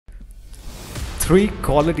Three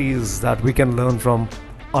qualities that we can learn from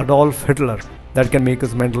Adolf Hitler that can make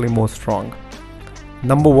us mentally more strong.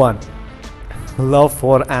 Number one, love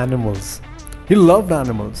for animals. He loved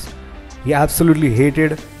animals. He absolutely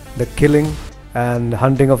hated the killing and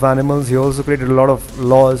hunting of animals. He also created a lot of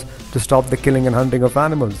laws to stop the killing and hunting of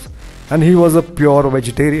animals. And he was a pure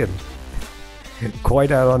vegetarian.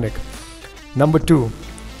 Quite ironic. Number two,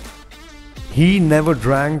 he never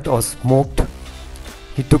drank or smoked.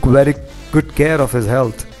 He took very good care of his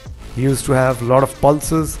health. He used to have a lot of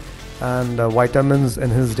pulses and vitamins in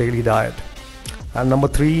his daily diet. And number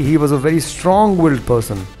three, he was a very strong-willed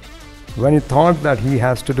person. When he thought that he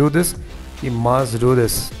has to do this, he must do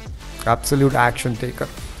this. Absolute action taker.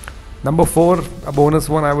 Number four, a bonus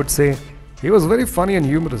one, I would say, he was very funny and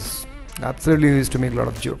humorous. Absolutely, he used to make a lot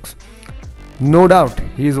of jokes. No doubt,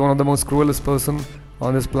 he is one of the most cruelest person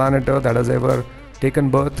on this planet Earth that has ever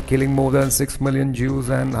taken birth, killing more than 6 million Jews,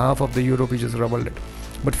 and half of the Europe he just rubbled it.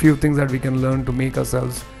 But few things that we can learn to make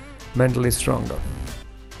ourselves mentally stronger.